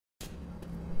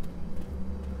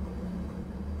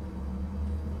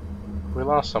We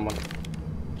lost someone.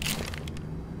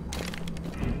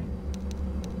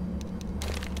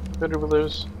 Who did we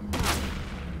lose?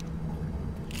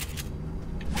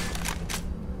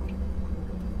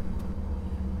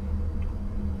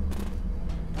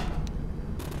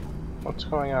 What's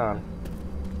going on?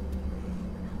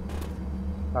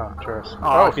 Oh, tourist.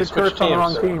 Oh, he switched teams.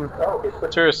 On the wrong team.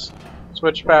 Tourist,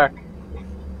 switch back.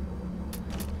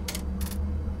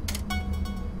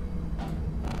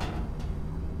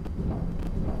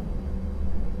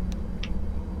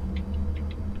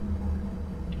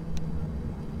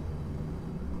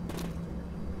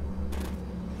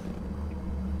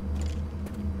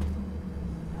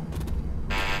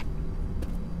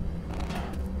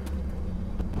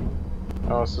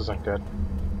 Oh, this isn't good.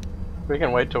 We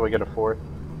can wait till we get a fourth.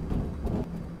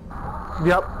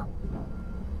 Yep.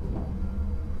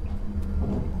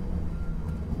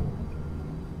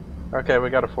 Okay, we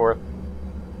got a fourth.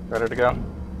 Ready to go?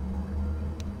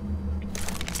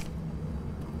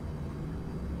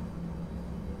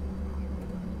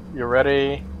 You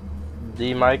ready?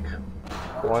 D Mike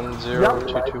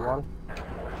 10221.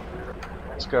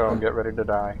 Let's go. Get ready to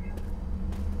die.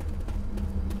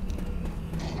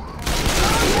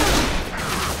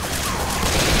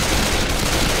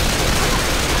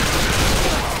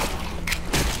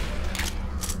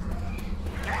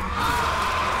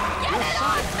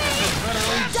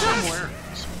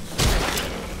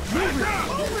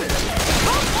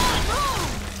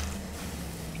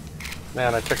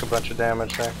 Man, I took a bunch of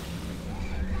damage there.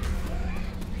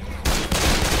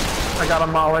 I got a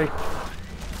molly.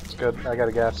 It's good. I got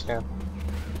a gas can.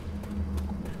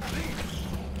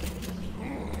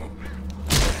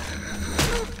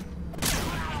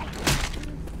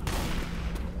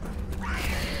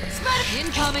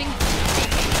 Incoming.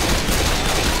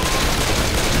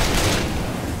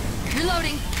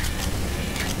 Reloading.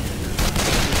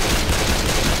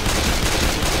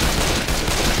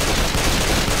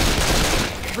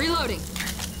 Reloading.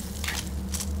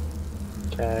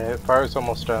 Okay, fire's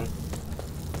almost done.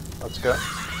 Let's go.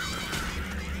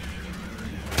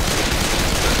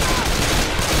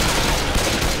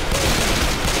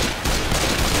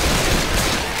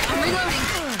 I'm reloading.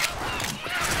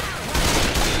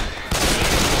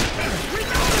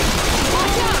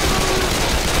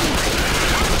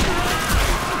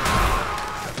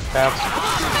 Bounce.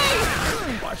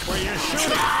 Watch where you're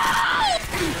shooting.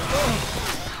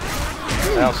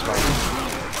 Bounce, man.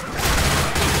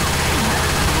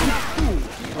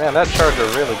 Man, that charger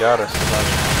really got us tonight.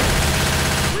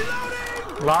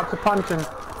 Lots of punching.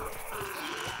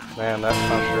 Man, that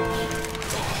puncher.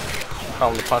 Call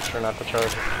him the puncher, not the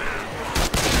charger.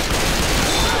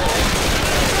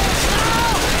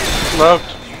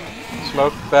 Smoked.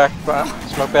 Smoke back.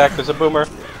 Smoke back. There's a boomer.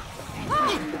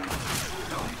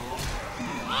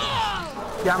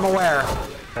 Yeah, I'm aware.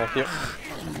 Thank you.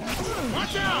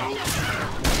 Watch out!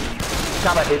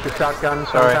 God, I hate the shotgun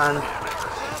Sorry. sometimes.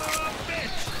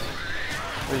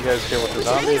 Will you guys deal with the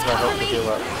zombies? I hope to heal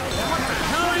up. What the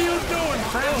hell are you doing,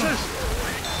 Francis?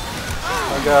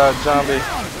 Oh god, zombie.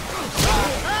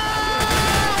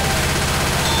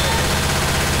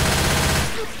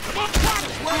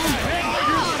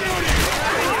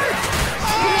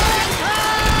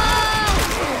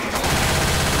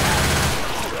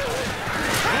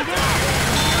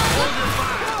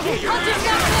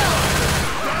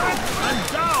 I'm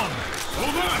down!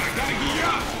 Hold on, I gotta get you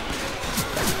up!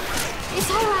 It's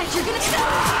alright, you're gonna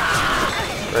stop.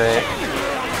 Great.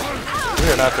 We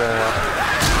are not doing well.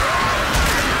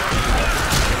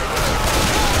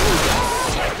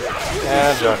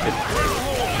 And jockey.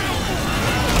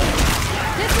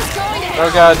 This is going to Oh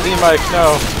god, D-Mike,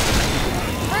 no.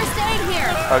 First aid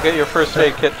here. I'll get your first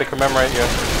aid kit to commemorate you.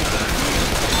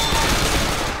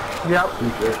 Yep.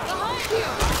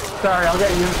 Sorry, I'll get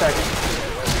you in a second.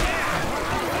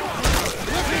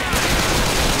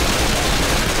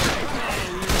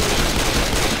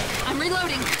 I'm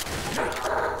reloading.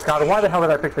 God, why the hell did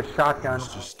I pick the shotgun?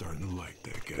 Just starting to like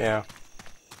that guy. Yeah.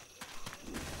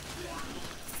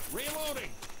 Reloading!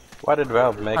 Why did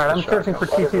Valve make Alright, I'm the searching for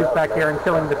shotgun? T2s back here and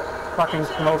killing this fucking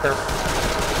smoker.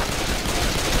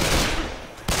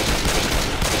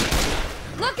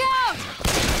 Look out!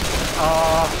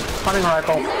 Hunting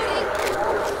rifle.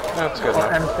 That's good Oh,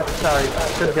 enough. and, sorry,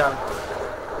 good gun.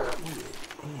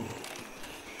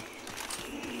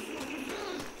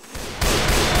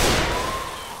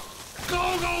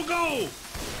 Go, go, go!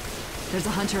 There's a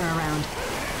hunter around.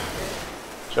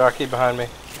 Jockey behind me.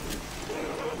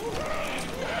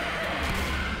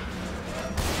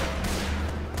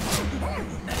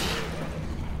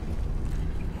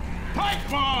 Pipe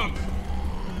bomb!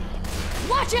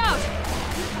 Watch out!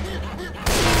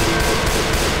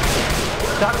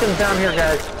 Shotgun's down here,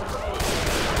 guys.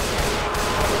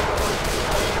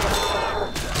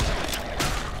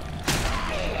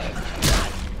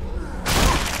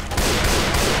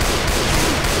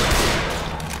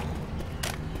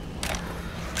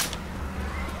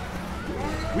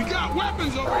 We got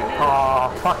weapons over here. Aw,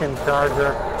 fucking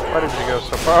charger. Why did you go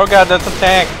so far? Oh god, that's a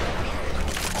tank!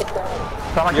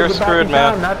 Thought I could You're get back screwed, in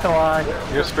man. time, that's a lie.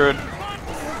 You're screwed.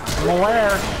 I'm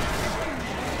aware.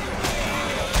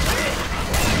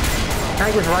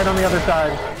 Tank is right on the other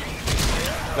side.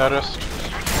 Noticed.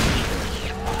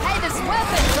 Hey, there's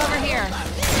weapons over here.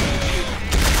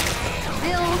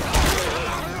 Bill.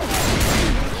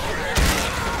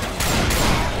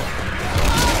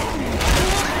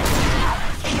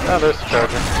 Oh, there's the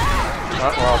charger.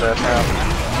 Oh, we're all dead now.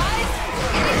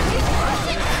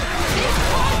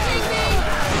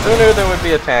 Who knew there would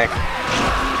be a tank?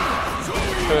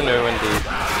 Who knew, indeed.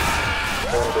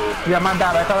 Yeah, my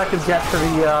bad. I thought I could get to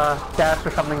the dash or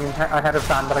something ahead of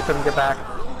time, but I couldn't get back.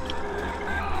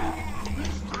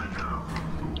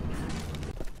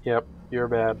 Yep, you're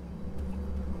bad.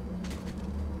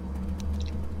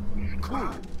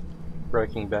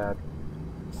 Breaking Bad.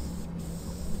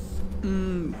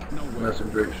 That's a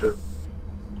great show.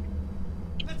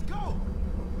 Let's go.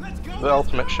 Let's go. The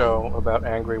ultimate show about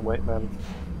angry white men.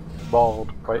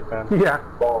 Bald white men. Yeah.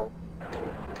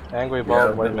 Angry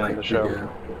bald white men, the show.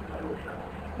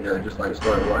 Yeah, just like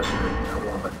started watching it. I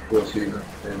want like full season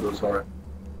and it was hard.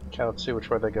 Okay, let's see which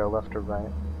way they go, left or right.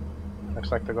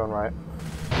 Looks like they're going right.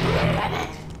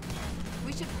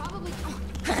 We should probably.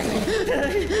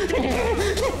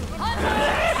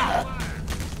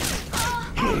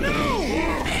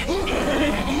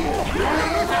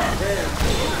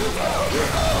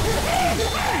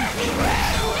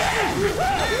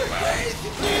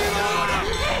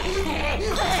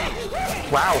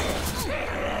 Wow.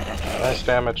 Nice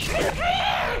damage.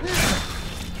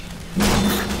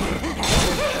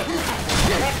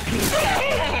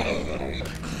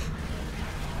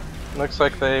 Looks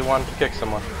like they wanted to kick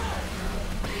someone.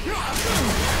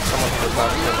 Someone who was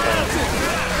not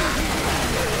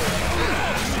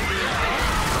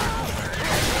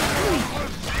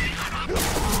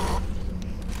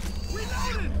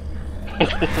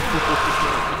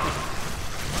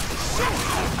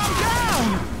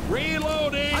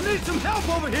Reloading. I need some help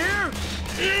over here.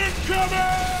 Incoming.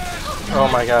 Oh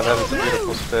my god, that is a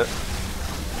beautiful spit.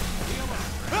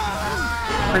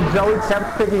 And Zoe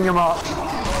kept picking him up.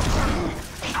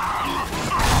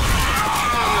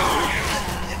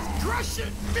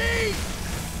 Crushing me.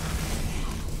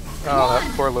 Oh,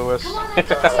 that poor Lewis.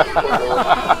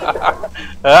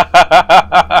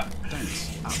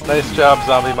 Nice job,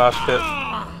 zombie mosh pit.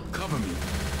 Cover me.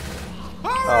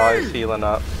 Oh, he's healing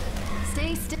up.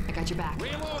 Stay still. I got your back.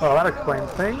 Oh, that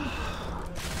explains things.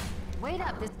 Wait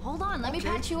up. Hold on. Let me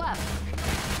patch you up.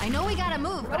 I know we gotta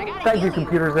move, but I gotta Thank you, heal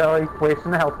computer Zoe,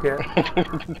 wasting the health kit.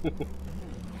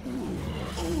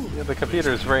 Yeah, the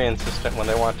computer is very insistent when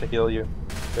they want to heal you.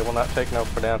 They will not take no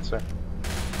for an answer.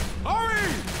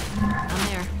 Hurry. I'm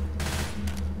there.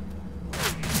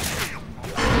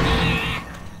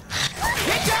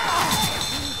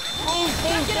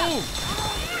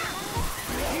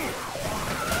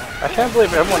 I can't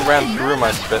believe everyone ran through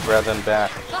my spit rather than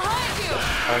back. Behind you!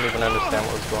 I don't even understand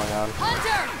what was going on.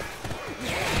 Hunter!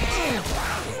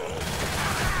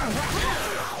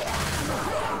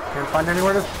 Can't find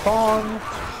anywhere to spawn.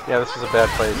 Yeah, this is a bad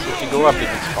place. If you go up, you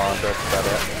can spawn, but that's about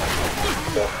it.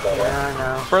 Yeah, I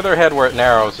know. Further ahead where it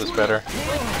narrows is better.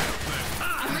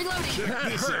 I'm reloading.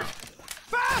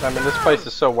 I mean, this place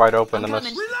is so wide open,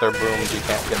 unless they're boomed, you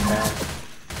can't get down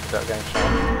without getting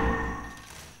shot.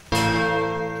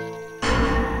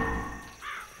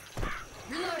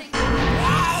 Reloading.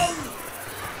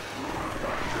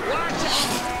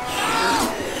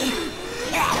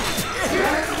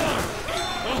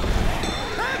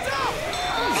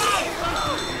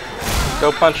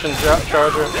 Go punch and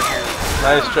charger.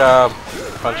 Nice job,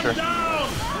 puncher.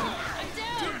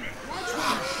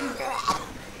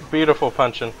 Beautiful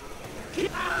punching.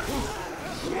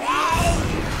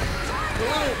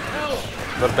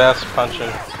 The best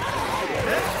punching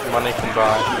money can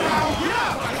buy.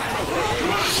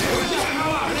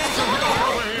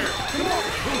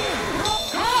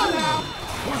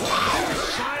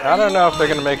 I don't know if they're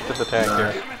gonna make it to the tank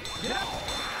here.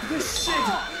 This shit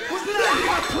was not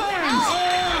my plans.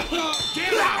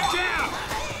 Get out, down.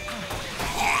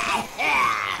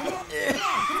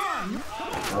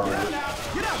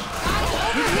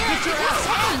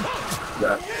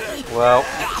 Well.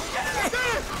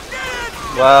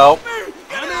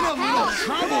 I'm in a little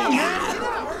trouble.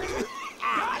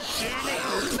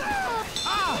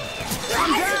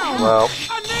 Well,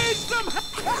 I need some help!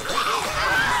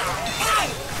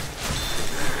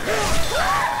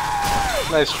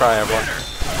 nice try, everyone.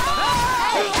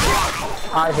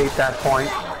 I hate that point.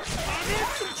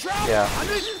 Yeah,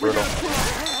 brutal.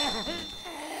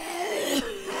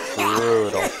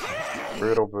 Brutal.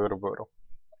 Brutal, brutal, brutal.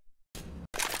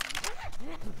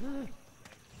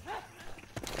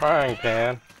 Frying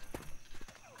pan.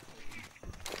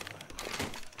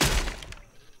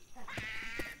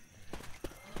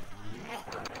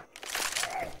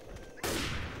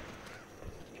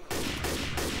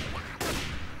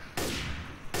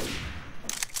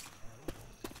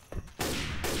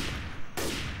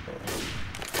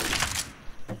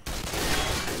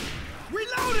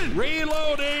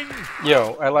 Reloading!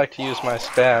 Yo, I like to use my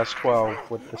Spaz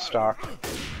 12 with the stock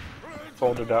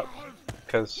folded up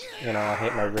because, you know, I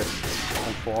hate my wrists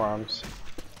and forearms.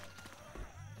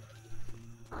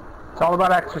 It's all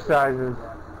about exercises.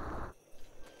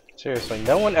 Seriously,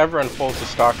 no one ever unfolds the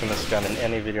stock in this gun in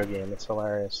any video game. It's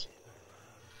hilarious.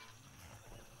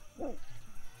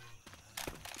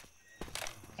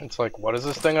 It's like, what is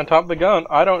this thing on top of the gun?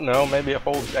 I don't know. Maybe it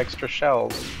holds extra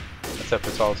shells. Except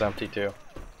it's all empty too.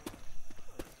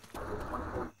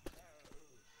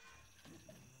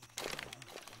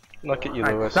 Look at you,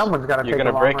 Lewis. Someone's gotta You're take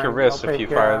gonna the break long your range. wrist I'll if you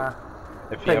take, fire,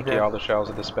 if you take empty this. all the shells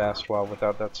of the Spaz 12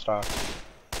 without that stock.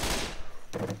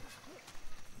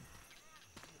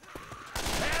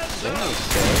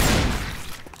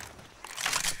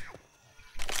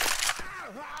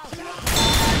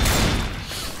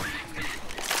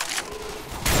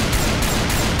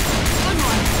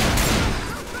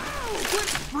 Quit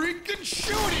freaking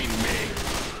shooting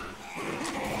me!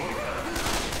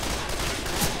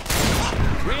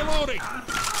 Reloading!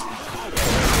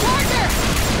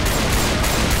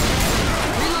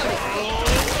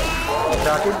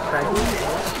 Jockey, thank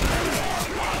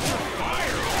you.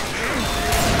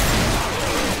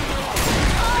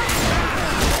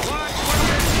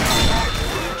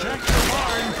 Check the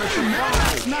barn for some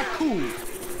more. Not cool.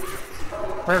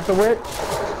 Where's the witch?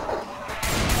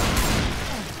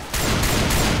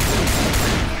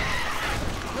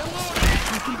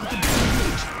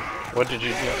 What did you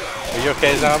do? Are you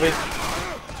okay, zombie?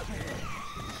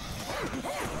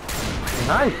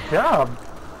 Nice job.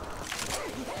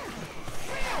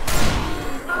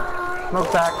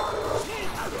 Smoke back.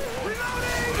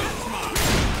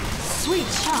 Sweet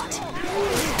shot.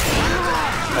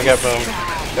 I got boom.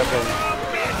 Got boom.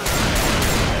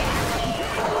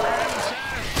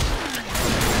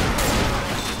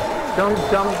 Don't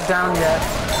jump down yet.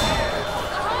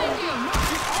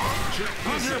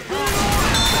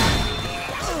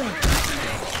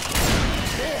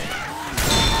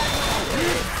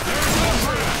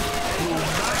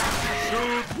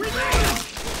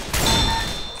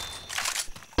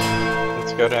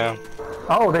 Let's go down.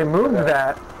 Oh, they moved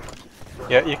that.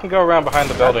 Yeah, you can go around behind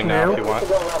the building now new. if you want.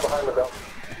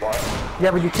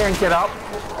 Yeah, but you can't get up.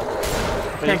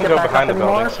 But you Can't can get go back behind the up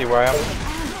building. anymore? See where I am?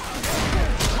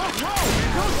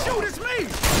 Don't shoot, it's me!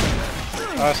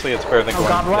 Honestly, it's better than going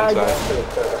God, lag. inside.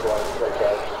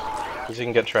 Because you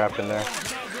can get trapped in there.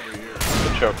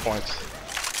 The choke points.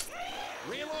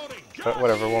 But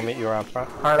whatever, we'll meet you around front.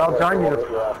 Alright, I'll join you.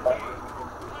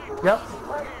 Yep.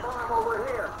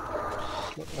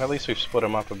 At least we've split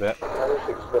them up a bit.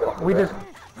 We just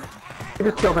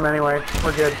killed him anyway.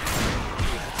 We're good.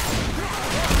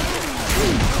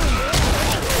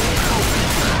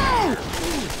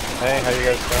 Hey, how you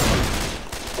guys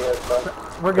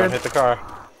doing? We're Don't good. hit the car.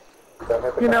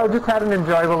 You know, just had an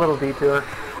enjoyable little detour.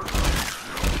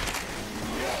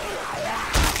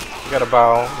 We got a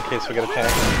bow in case we get a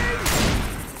tank.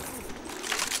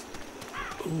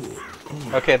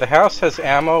 Okay, the house has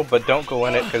ammo, but don't go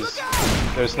in it because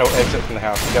there's no exit from the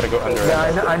house. You gotta go under Yeah,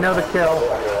 it. I know the kill.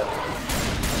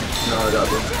 No, I got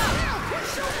this.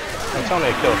 It's only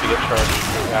a kill if you get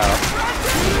charged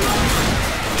out.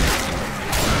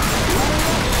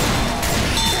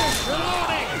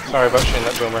 Sorry about shooting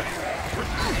that boomer.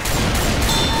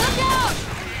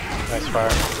 Nice fire.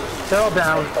 They're all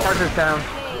down. Parker's down.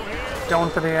 Going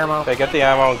for the ammo. Okay, get the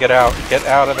ammo and get out. Get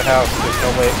out of the house. There's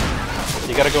no way.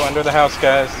 You gotta go under the house,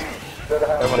 guys.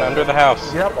 Everyone under the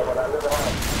house. Yep.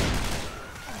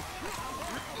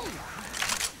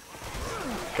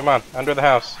 Come on, under the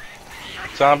house.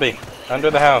 Zombie, under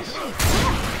the house.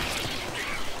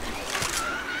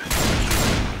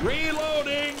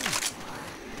 Reloading!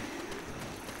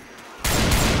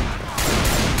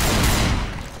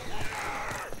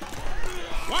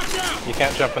 Watch out! You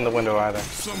can't jump in the window either.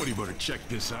 Somebody better check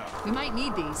this out. We might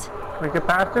need these. Can we get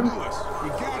past him? Lewis, we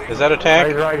got it. Is that a He's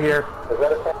tank? right here.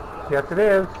 Yes, it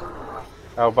is.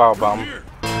 Oh, bow bomb. Here.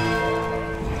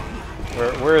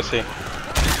 Where is he?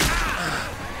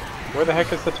 Where the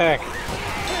heck is the tank?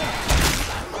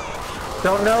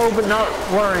 Don't know, but not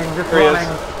worrying. Just Here he is.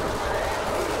 running.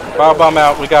 Fire bomb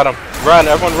out. We got him. Run,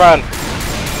 everyone run.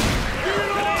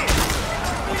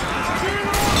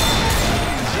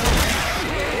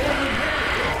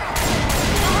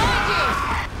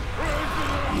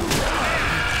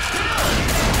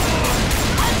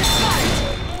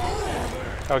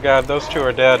 Oh god, those two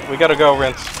are dead. We gotta go,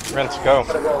 Rince. Rince, go.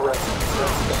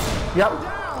 Yep.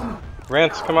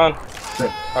 Rince, come on.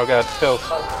 Oh god, pills.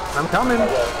 I'm coming.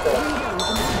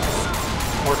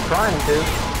 We're trying to.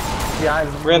 Yeah,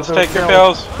 Rince, take your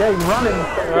pills. Okay, running.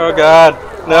 Oh god.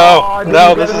 No. Oh,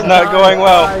 No, this is not going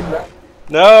well.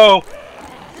 No.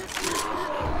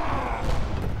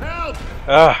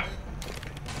 Ah.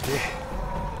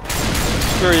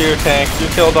 Screw you, tank. You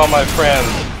killed all my friends.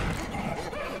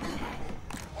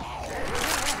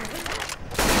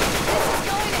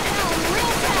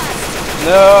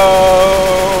 No!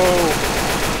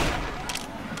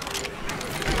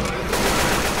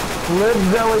 Live,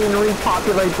 Zoe, and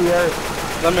repopulate the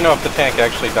earth. Let me know if the tank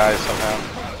actually dies somehow.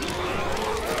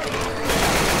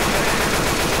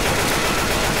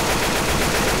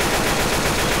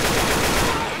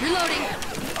 Reloading.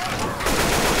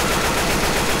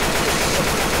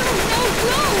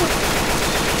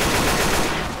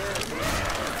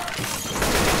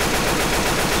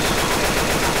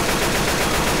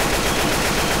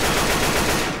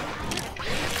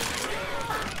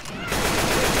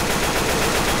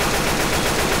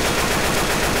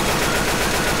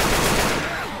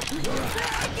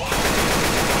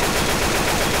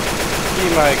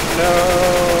 Mike, no!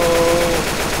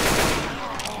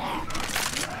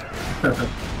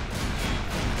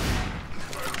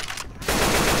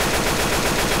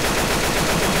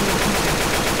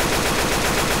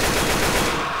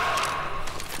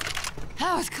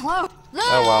 That was close. Lewis!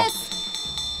 Oh well.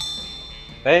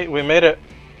 Hey, we made it.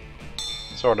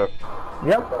 Sort of.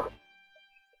 Yep.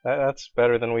 That's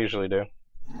better than we usually do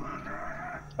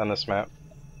on this map.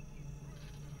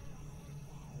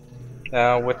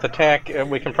 Now, with the tank,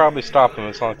 we can probably stop him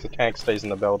as long as the tank stays in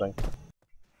the building.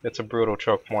 It's a brutal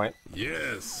choke point.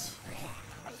 Yes.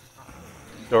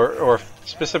 Or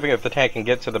specifically if the tank can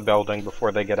get to the building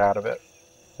before they get out of it.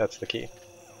 That's the key.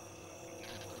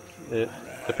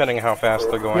 Depending on how fast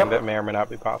they're going, that may or may not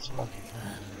be possible.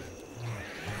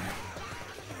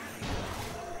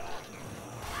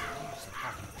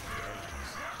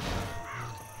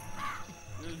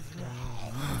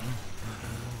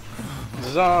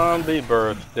 Zombie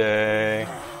birthday.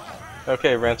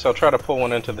 Okay, Rince, I'll try to pull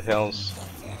one into the hills.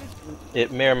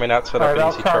 It may or may not set up an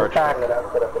easy charge.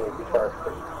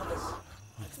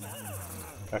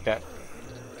 Okay.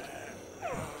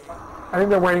 I think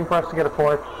they're waiting for us to get a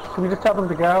fourth. Should we just tell them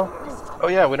to go? Oh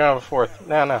yeah, we don't have a fourth.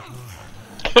 No.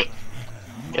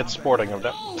 It's sporting of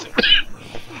them.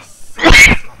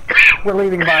 We're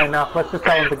leaving by enough. Let's just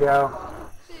tell them to go.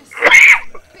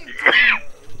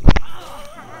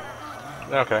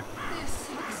 Okay.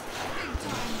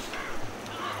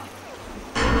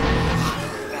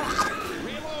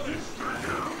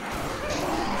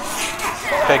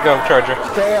 Okay, go, Charger.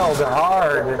 Failed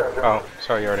hard. Oh,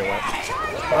 sorry, you already went.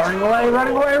 Running away,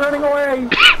 running away, running away!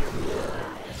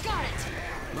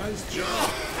 Nice job.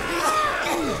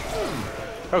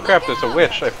 Oh crap, there's a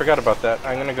witch. I forgot about that.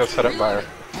 I'm gonna go set up by her.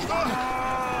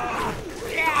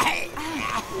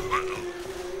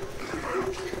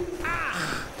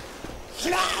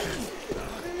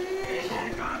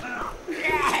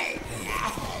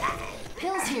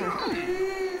 Pills here.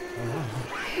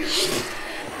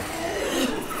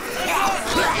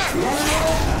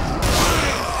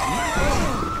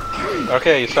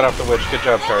 Okay, you set off the witch. Good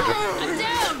job, Charger.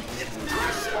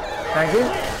 Thank you.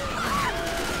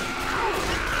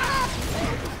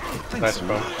 Nice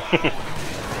boom.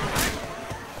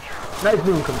 Nice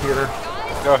boom, computer.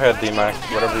 Go ahead, D-Mac.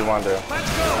 Whatever you want to do.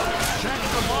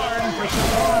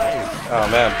 Oh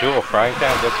man, dual frying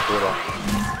pan? That's brutal.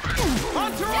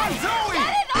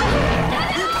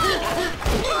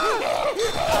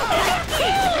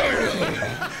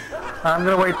 I'm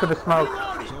gonna wait for the smoke.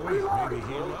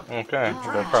 Okay,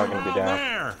 they're probably gonna be down.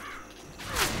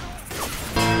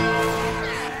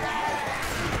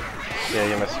 Yeah,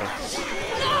 you missed him.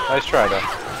 Nice try though.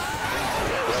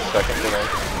 Just a second delay.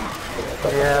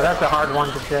 Yeah, that's a hard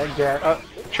one to get.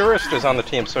 Tourist is on the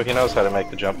team, so he knows how to make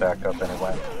the jump back up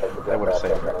anyway. That would have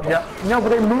saved him. Yep. No, but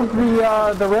they moved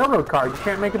the railroad car. You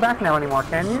can't make it back now anymore,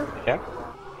 can you? Yeah?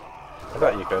 I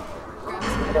thought you could.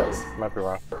 Might be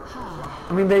wrong.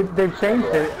 I mean, they've changed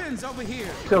it.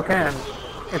 Still can.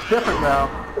 It's different though.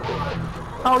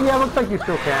 Oh yeah, looks like you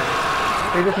still can.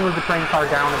 They just moved the train car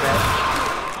down a bit.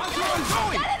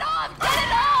 Get it off! Get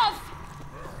it off!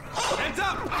 Heads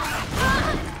up!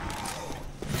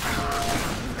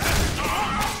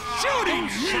 Shooting!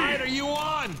 Side are you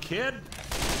on, kid?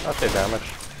 I'll take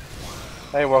damage.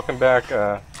 Hey, welcome back.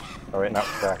 Oh wait, not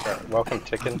back. Welcome,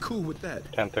 Ticken. Cool with that.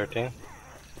 1013.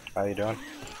 How you doing?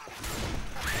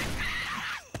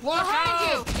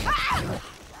 Behind you! Ah!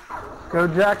 Go,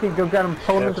 Jackie, go get him,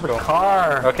 pull him Yeah, into the let's go.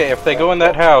 car. Okay, if they go in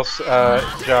that house,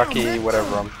 jockey, whatever,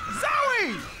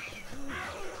 Zoe!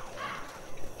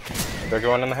 they're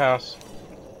going in the house.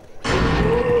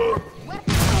 What?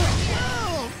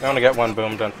 I only got one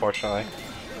boomed, unfortunately.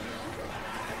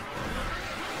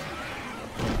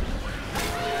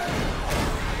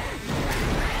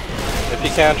 If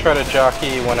you can, try to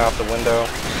jockey one out the window.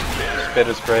 Spit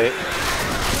is great.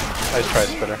 Nice try,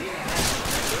 Spitter.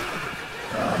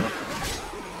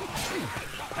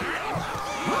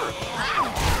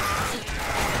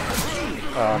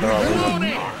 Oh, they're all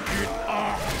leaving.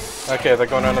 Okay, they're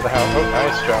going under the house. Oh,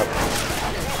 nice job.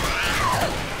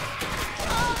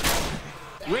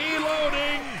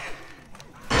 Reloading!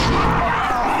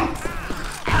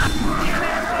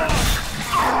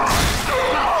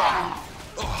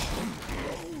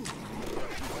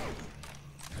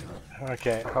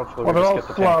 Okay, hopefully Well, we they're all just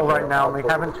get the slow tank. right now, and they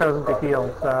haven't chosen to heal,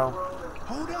 so...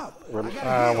 One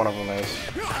of them is.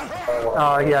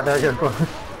 Oh, yeah, they're good.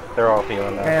 They're all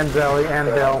healing now. And Zoe, and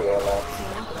Bill.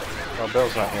 Well,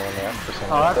 Bill's not healing yet for some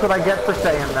Oh, reason. that's what I get for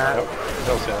saying that. Nope,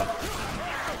 Bill's healing.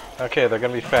 Okay, they're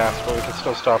gonna be fast, but we can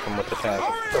still stop them with the tank.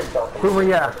 Boomer,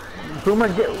 yeah. Boomer,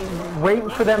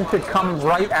 wait for them to come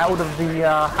right out of the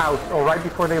house, or right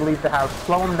before they leave the house.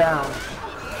 Slow them down.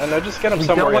 And no, just get them We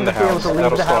somewhere don't in the want to be able house. to leave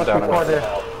That'll the slow house them down before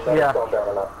enough. the... Yeah.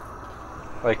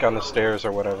 Like on the stairs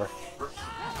or whatever.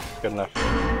 Good enough.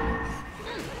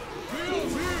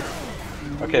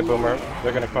 Okay, Boomer,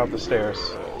 they're gonna come up the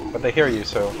stairs. But they hear you,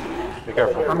 so be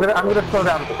careful. I'm gonna slow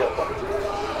down.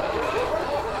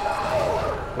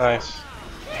 Nice.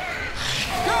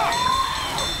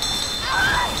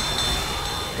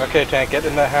 Okay, tank, get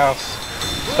in that house.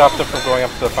 Stop them from going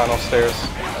up to the final stairs.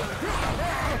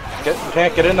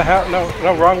 Tank, get in the house. No,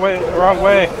 no, wrong way, wrong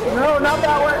way. No, not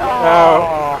that way.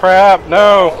 Oh, crap,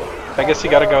 no. I guess you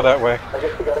gotta go that way.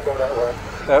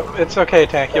 It's okay,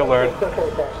 tank, you'll learn.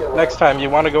 Next time, you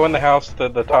want to go in the house the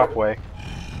top way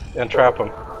and trap them.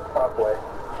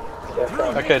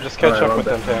 Okay, just catch up with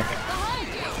them, tank.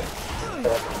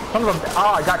 Some of them,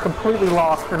 I got completely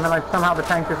lost, and then somehow the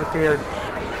tank disappeared.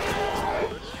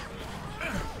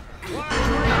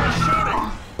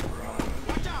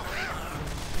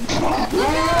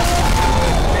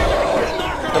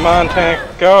 Come on, tank,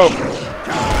 go!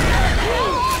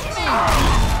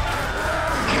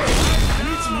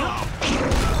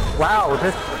 Wow,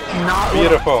 this not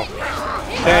Beautiful.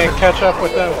 Tank, catch up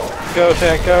with them. Go,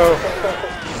 tank, go.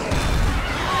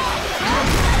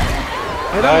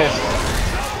 Nice.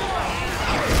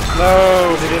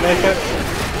 No, did he make it?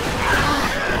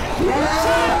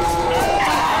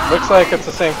 Looks like it's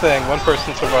the same thing. One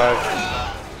person survived.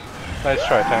 Nice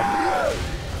try, tank.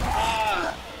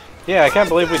 Yeah, I can't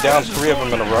believe we downed 3 of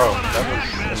them in a row. That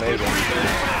was amazing.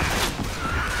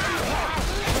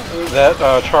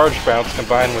 That charge bounce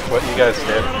combined with what you guys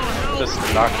did just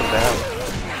knocked them down.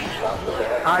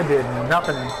 I did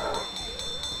nothing.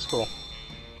 It's cool.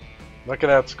 Look at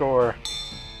that score.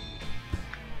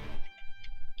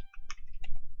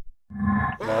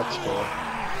 That's cool.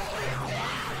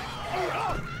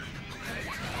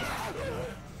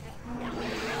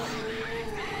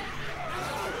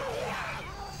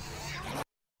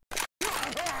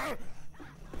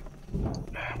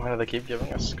 Why do they keep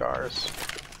giving us scars?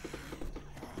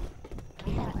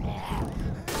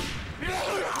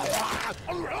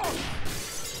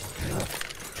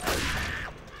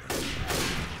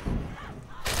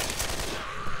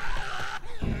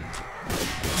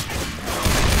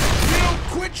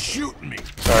 Quit shooting me!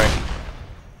 Sorry.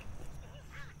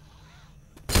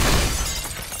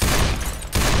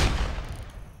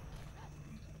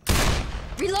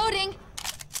 Reloading!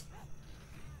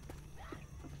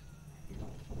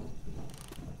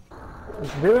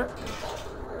 Let's do it.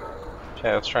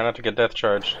 Okay, let's try not to get death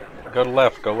charged. Go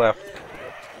left, go left.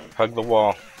 Hug the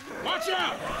wall. Watch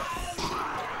out!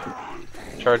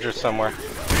 Charger somewhere.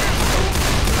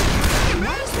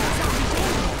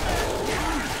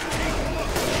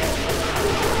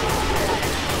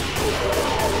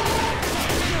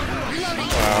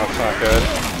 Oh, that's not good.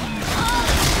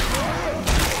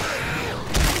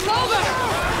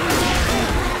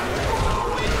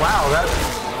 Wow, that's...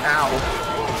 Ow.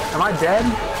 Am I dead?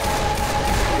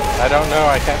 I don't know,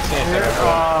 I can't see anything. Here,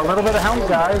 a little bit of help,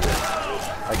 guys.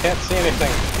 I can't see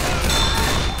anything.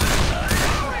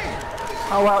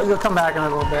 Oh well, you'll come back in a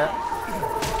little bit.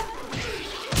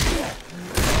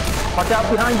 Watch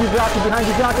out behind you, jockey, behind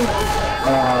you, jockey.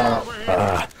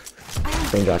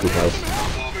 Same jockey twice.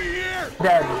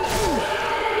 Dead.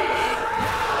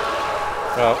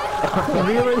 Well,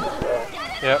 Really?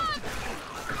 yep.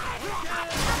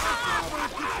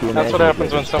 That's what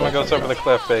happens when someone goes over the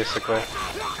cliff, basically.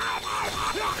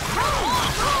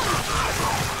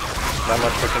 Not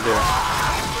much we can do.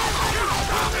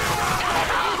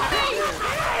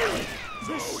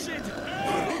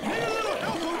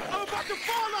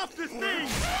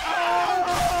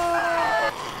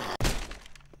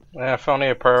 Yeah, if only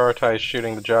I prioritized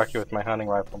shooting the jockey with my hunting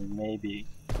rifle, maybe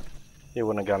he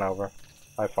wouldn't have gone over.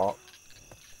 My fault.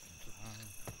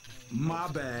 My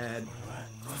bad.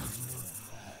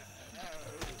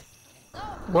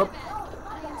 Whoop.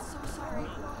 I am so sorry.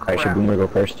 Alright, should Boomer go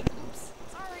first?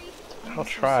 Sorry. I'll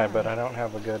try, but I don't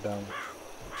have a good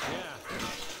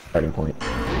Starting point.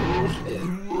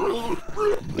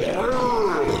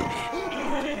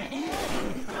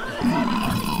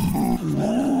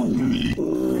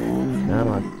 Come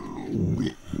on.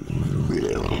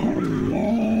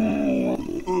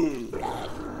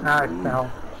 I fell.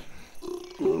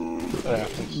 that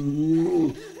happens.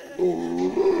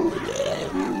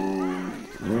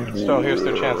 Still, here's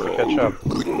their chance to catch up.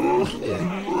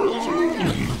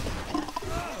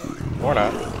 Or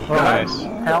not. Very nice.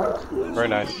 Help. Very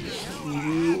nice.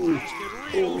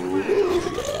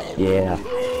 Yeah.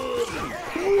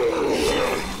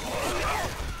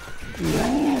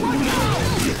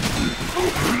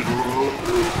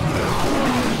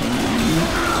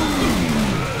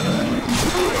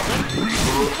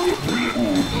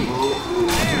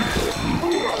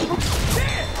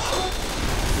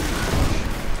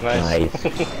 Nice.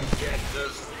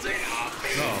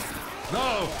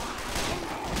 No.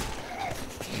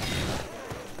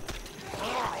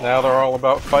 Now they're all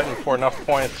about fighting for enough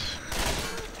points.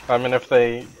 I mean, if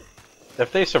they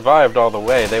survived all the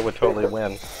way, they would totally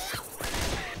win.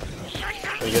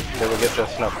 They would get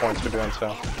just enough points for doing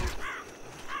so.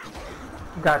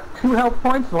 Got 2 health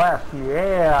points left.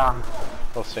 Yeah.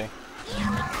 We'll see.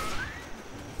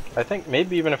 I think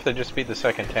maybe even if they just beat the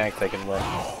second tank, they can win.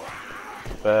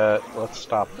 But let's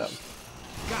stop them.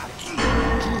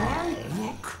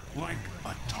 Look like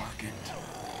a target.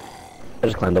 I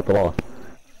just climbed up the wall.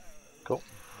 Cool.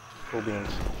 Cool beans.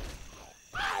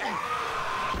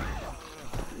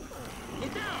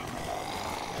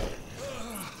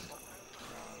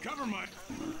 Cover my.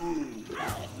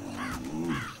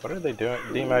 What are they doing?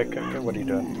 D-Mike, what are you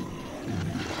doing?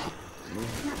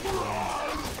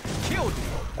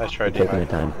 Nice try, Taking your D-Mike.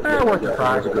 time. Worth a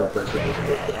try.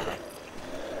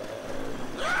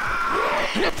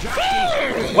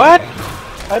 What?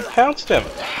 I pounced him.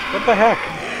 What the heck?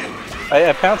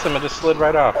 I pounced him and just slid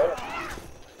right off.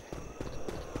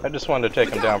 I just wanted to take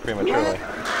him down prematurely.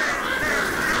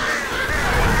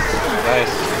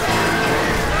 Nice.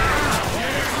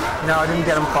 No, I didn't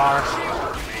get him far.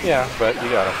 Yeah, but you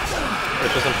got him.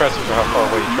 Which is impressive for how far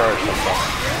away you charged him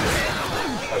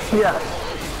from. Yeah.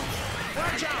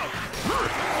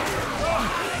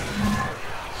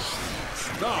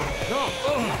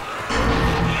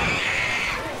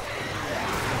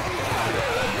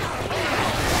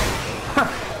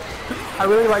 I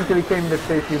really like that he came to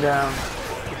chase you down.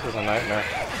 This is a nightmare.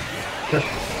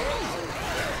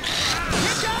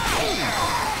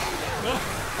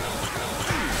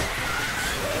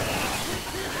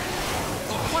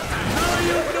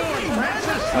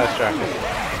 Nice jockey.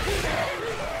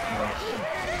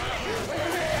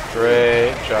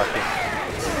 Great jockey.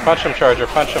 Punch him, Charger.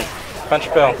 Punch him.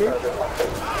 Punch Bill.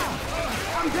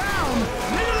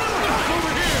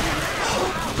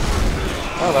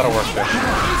 Oh, that'll work too.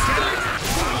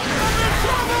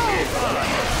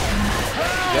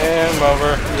 Game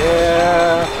over.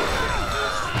 Yeah.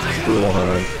 Cool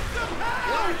on.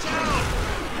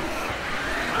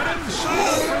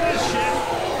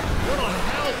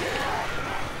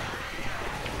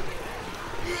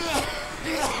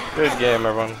 Good game,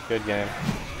 everyone. Good game.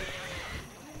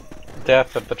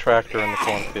 Death of the tractor in the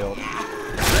cornfield.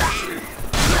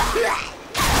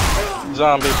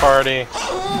 Zombie party.